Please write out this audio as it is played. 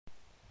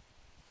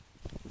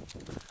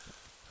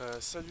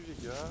Salut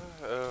les gars.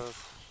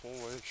 Bon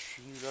ouais, je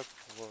suis venu là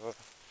pour.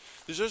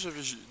 Déjà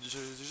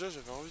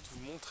j'avais envie de vous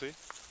montrer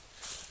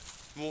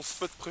mon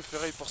spot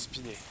préféré pour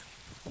spinner.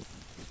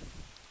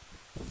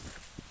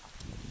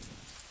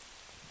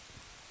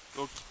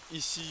 Donc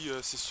ici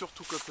c'est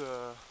surtout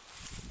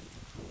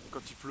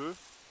quand il pleut.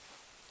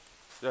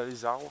 Il y a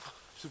les arbres,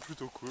 c'est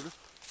plutôt cool.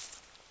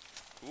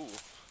 Oh,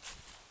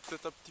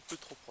 peut-être un petit peu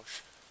trop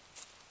proche.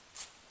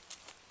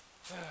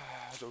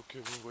 Donc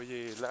vous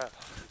voyez là,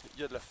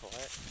 il y a de la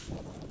forêt.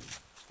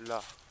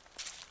 Là,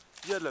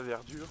 il y a de la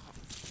verdure.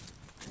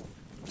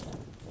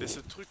 Et ce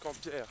truc en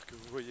pierre que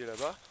vous voyez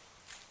là-bas,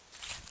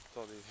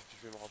 attendez,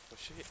 je vais me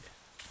rapprocher.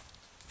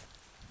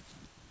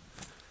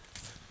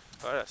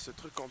 Voilà, ce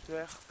truc en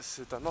pierre,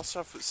 c'est un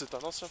ancien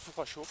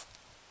four à chaud.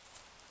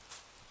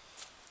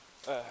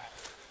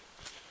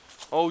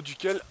 En haut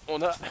duquel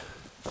on a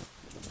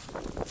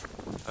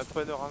un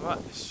panorama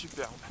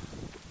superbe.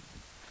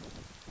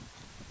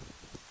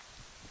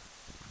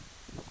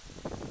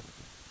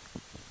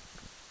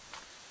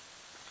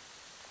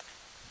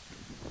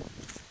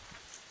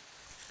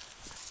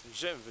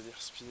 J'aime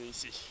venir spinner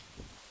ici.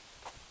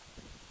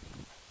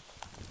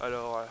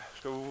 Alors,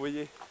 comme vous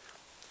voyez,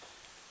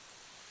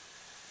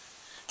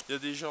 il y a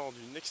des gens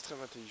d'une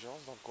extrême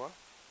intelligence dans le coin.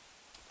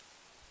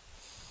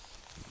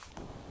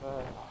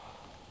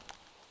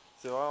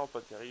 C'est vraiment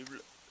pas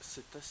terrible,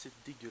 c'est assez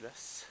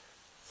dégueulasse.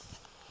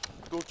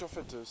 Donc en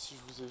fait, si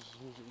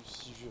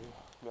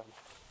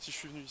je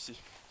suis venu ici,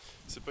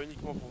 c'est pas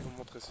uniquement pour vous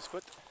montrer ce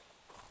spot,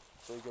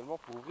 c'est également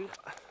pour ouvrir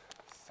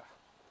ça.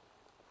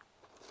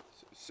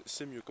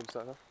 C'est mieux comme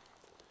ça, là.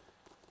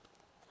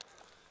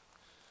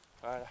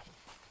 Voilà.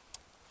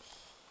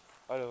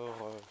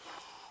 Alors,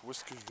 où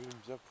est-ce que je vais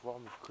bien pouvoir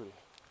me coller?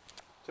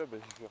 Tiens, ben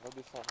je vais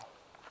redescendre.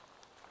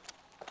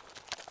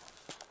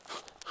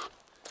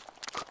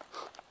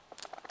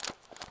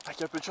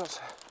 Avec un peu de chance,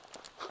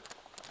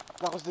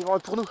 la rose des vents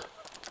est pour nous.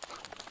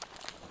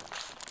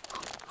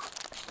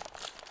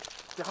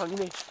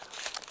 Terminé.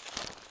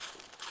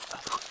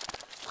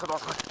 Très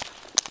dangereux.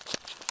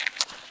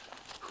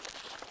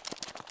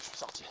 Je suis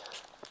sorti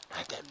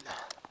indemne.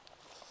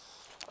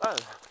 Ah,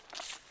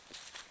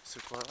 ce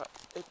coin-là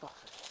est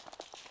parfait.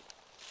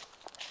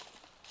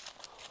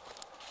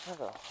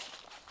 Alors,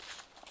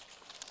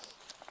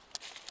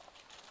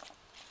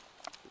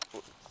 je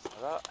pose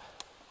ça là.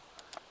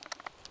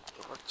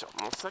 Je retire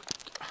mon sac.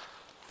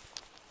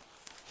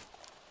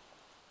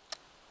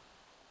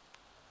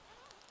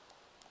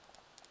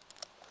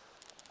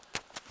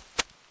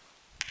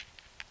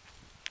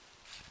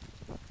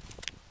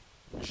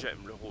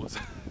 J'aime le rose.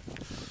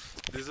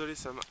 Désolé,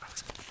 ça m'a.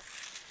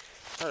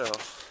 Alors,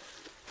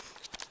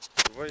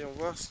 voyons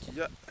voir ce qu'il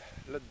y a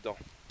là-dedans.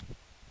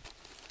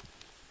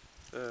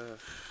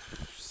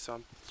 C'est un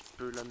petit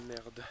peu la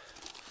merde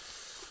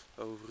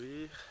à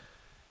ouvrir.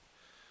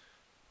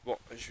 Bon,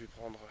 je vais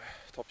prendre.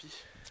 Tant pis.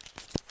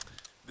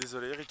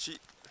 Désolé, Richie.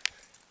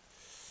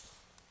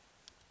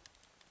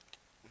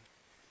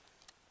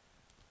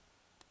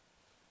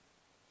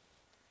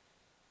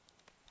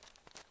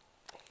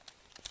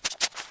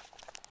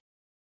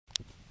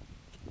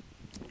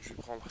 Je vais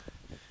prendre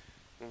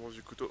mon bon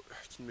du couteau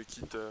qui ne me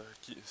quitte,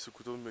 ce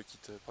couteau ne me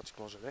quitte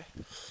pratiquement jamais.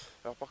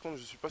 Alors par contre,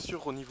 je suis pas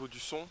sûr au niveau du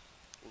son.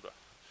 Oula.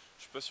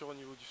 Je suis pas sûr au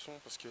niveau du son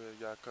parce qu'il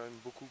y a quand même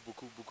beaucoup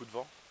de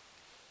vent.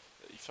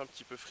 Il fait un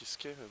petit peu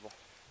frisqué, mais bon.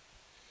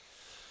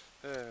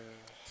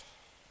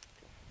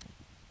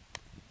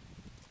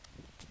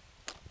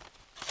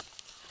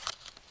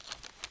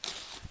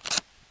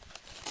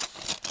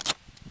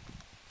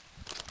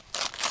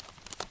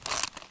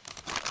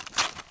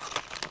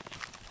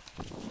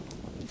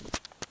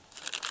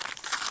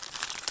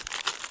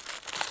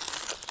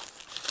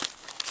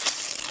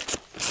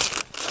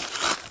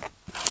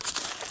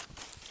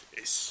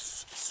 Et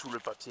sous le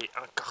papier,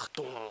 un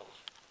carton.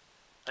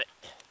 Ouais,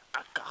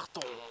 un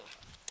carton.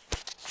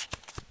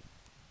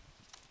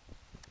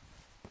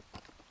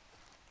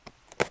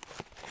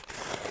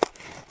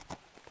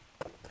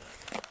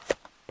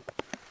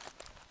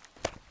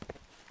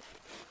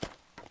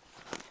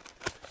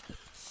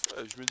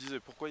 Je me disais,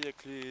 pourquoi il n'y a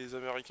que les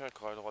Américains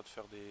qui auraient le droit de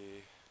faire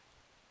des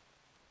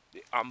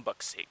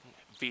unboxing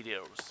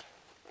videos.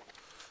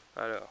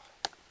 Alors,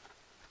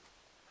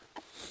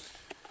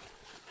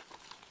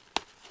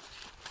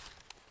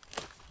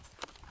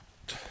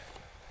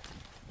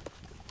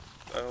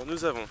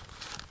 nous avons,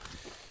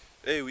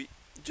 eh oui,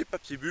 du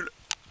papier bulle.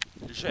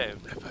 J'aime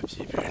le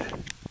papier bulle.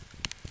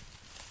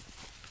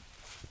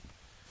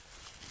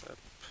 Hop.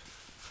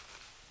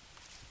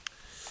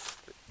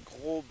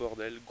 Gros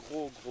bordel,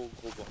 gros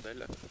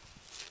bordel.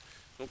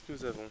 Donc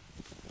nous avons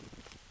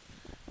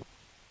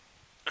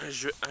un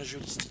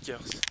joli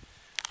stickers.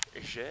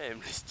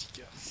 J'aime les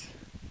stickers.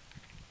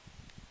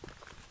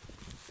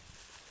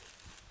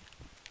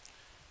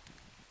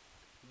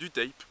 Du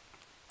tape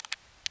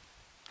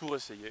pour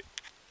essayer.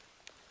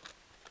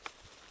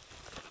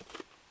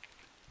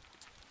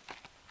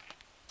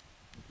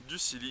 Du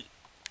silly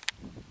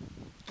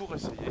pour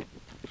essayer.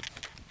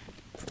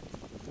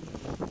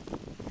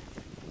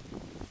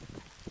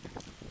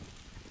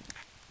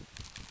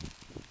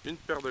 une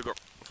paire de gants,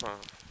 enfin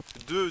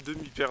 2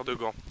 demi-paires de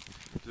gants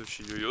de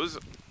chez Yo-Yo's.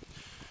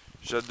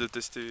 J'ai hâte de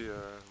tester,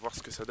 voir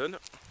ce que ça donne.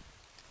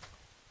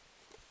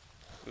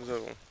 Nous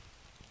avons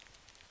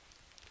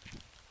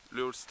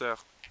le holster,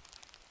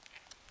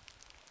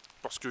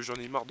 parce que j'en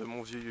ai marre de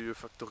mon vieux Yo-Yo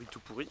Factory tout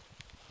pourri.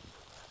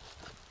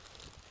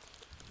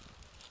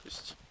 Les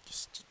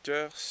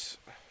stickers,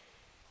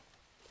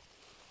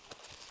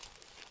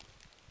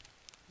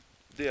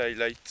 des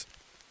highlights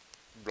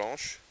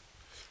blanches.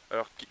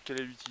 Alors quelle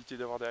est l'utilité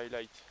d'avoir des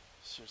highlights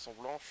si elles sont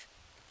blanches?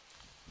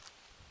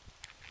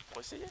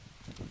 Pour essayer.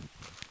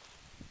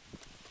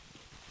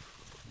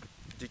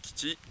 Des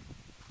kitty.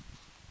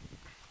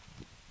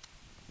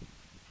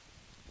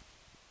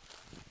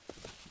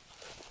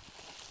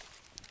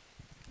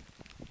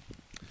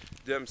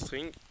 Des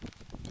hamstrings.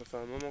 Ça fait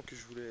un moment que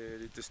je voulais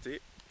les tester.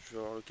 Je vais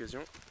avoir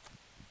l'occasion.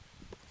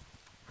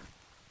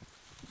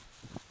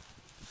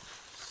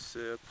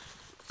 C'est...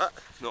 Ah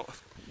non,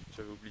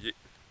 j'avais oublié.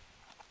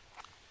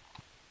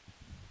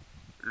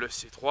 Le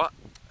C3.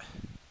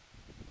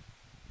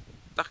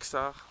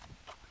 Darkstar.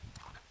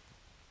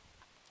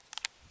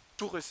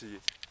 Pour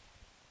essayer.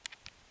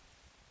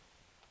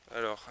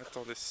 Alors,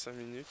 attendez 5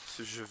 minutes,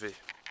 je vais.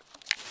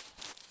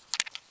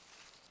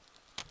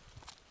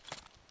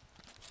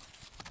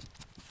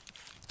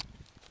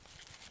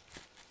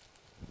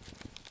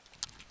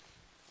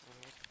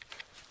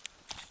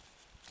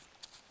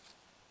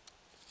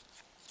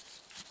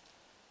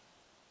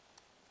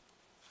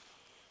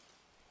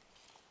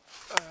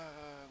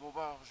 Bon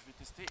bah alors je vais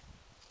tester.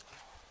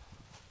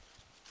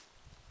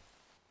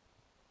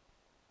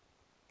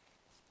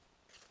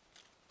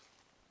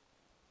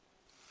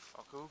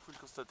 Alors comme vous pouvez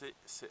le constater,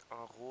 c'est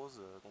un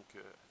rose, donc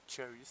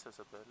cherry ça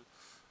s'appelle.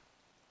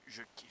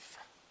 Je kiffe.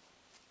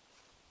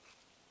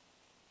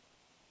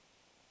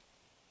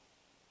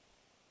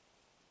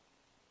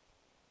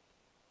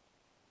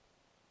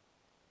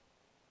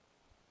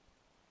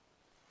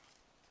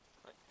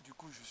 Ouais, du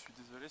coup je suis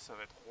désolé, ça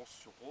va être rose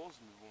sur rose,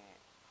 mais bon,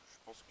 je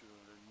pense que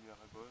la lumière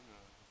est bonne,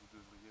 vous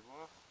devriez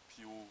voir.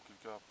 Puis auquel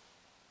cas,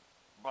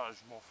 bah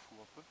je m'en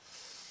fous un peu.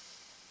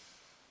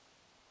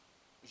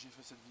 Je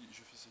fais cette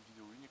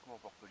vidéo uniquement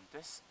pour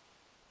politesse.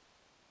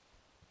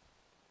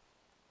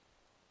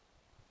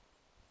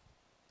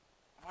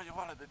 Voyons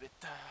voir la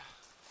bébête.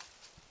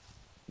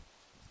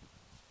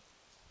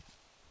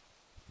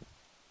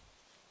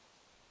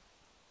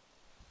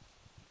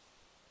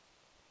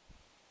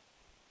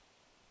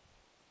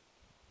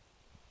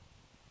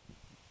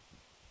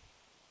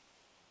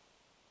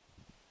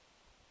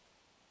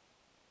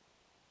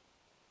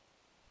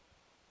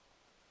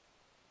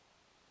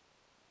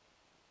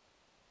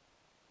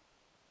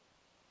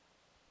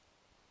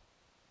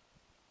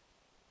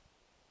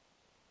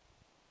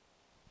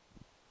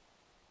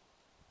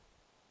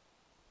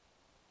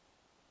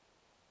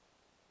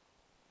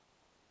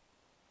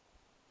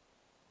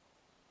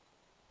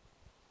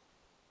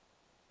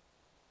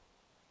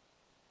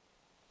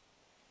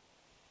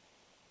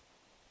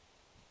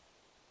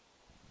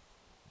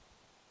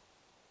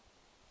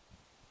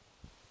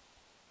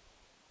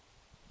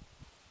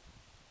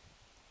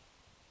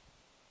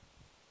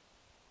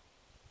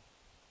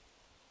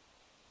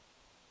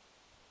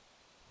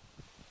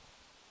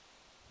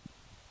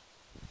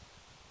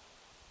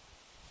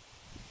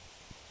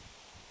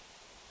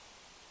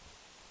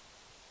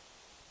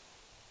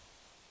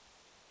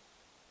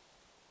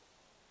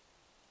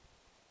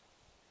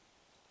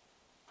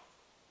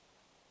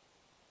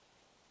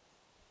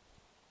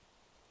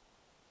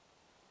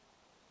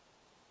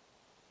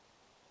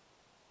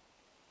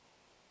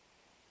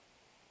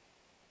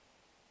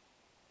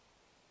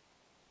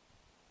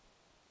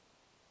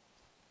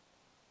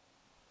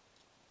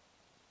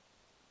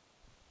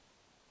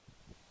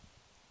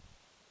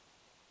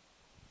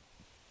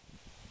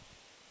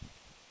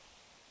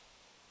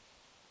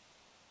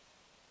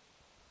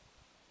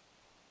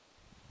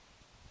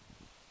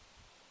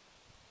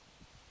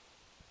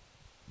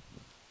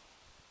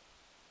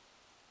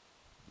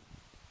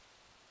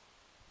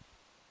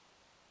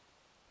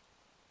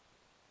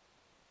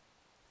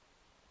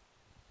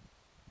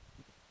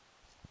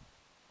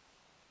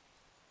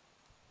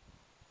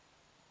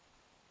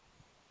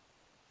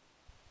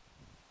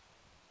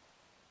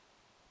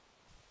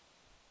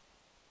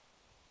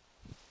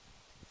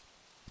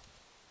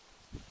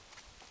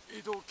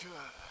 Et donc,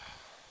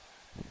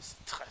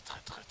 c'est très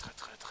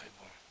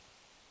bon.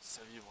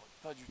 Ça vibre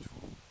pas du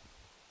tout.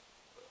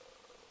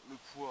 Le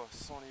poids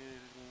sans les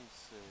lignes,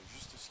 c'est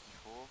juste ce qu'il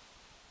faut.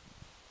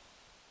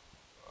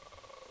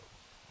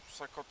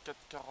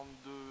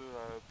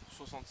 54,42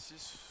 pour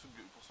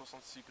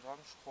 66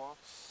 grammes, je crois.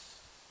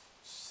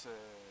 C'est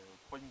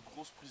pas une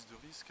grosse prise de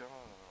risque,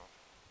 hein.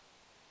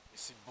 Et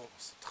c'est bon,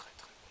 c'est très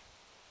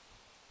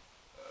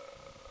bon.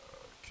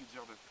 Que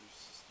dire de plus,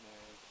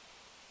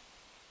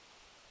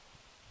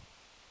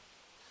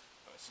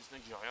 si ce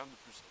n'est que j'ai rien de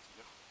plus à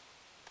dire.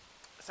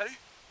 Salut!